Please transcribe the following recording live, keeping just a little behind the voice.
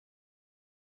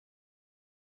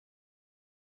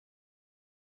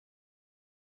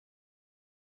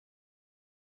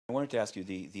I wanted to ask you,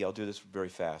 I'll do this very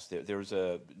fast. There's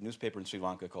a newspaper in Sri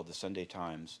Lanka called the Sunday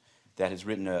Times that has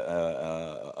written an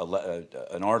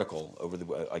article over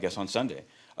I guess on Sunday,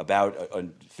 about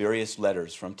various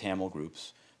letters from Tamil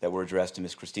groups that were addressed to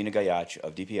Ms. Christina Gallach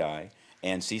of DPI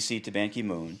and CC to Ban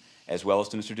Ki-moon, as well as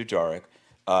to Mr. Dujarric,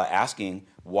 asking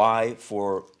why,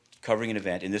 for covering an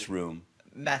event in this room,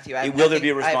 Matthew, will there be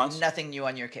a response? I have nothing new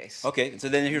on your case. Okay, so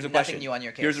then here's a question. Nothing new on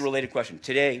your case. Here's a related question.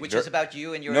 Today, which is about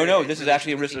you and your. No, this is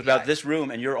actually about this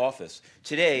room and your office.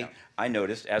 Today, No. I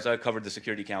noticed, as I covered the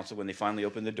Security Council when they finally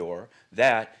opened the door,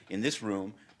 that in this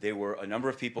room there were a number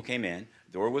of people came in.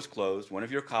 The door was closed. One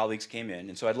of your colleagues came in,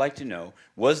 and so I'd like to know: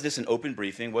 was this an open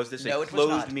briefing? Was this a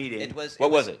closed meeting?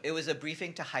 What was it? It was a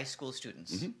briefing to high school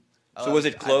students. Mm-hmm. So was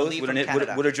it closed?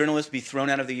 Would a journalist be thrown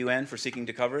out of the UN for seeking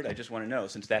to cover it? I just want to know,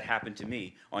 since that happened to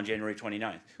me on January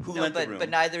 29th. Who lent the room? But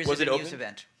neither is it a open? news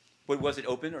event. Was it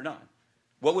open or not?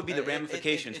 What would be the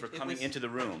ramifications for coming into the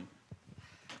room?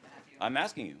 Matthew, I'm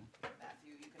asking you.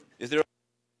 Matthew, you can... Is there?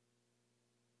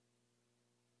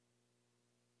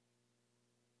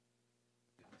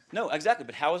 No, exactly.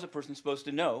 But how is a person supposed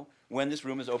to know when this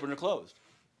room is open or closed?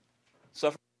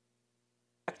 Suffer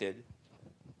affected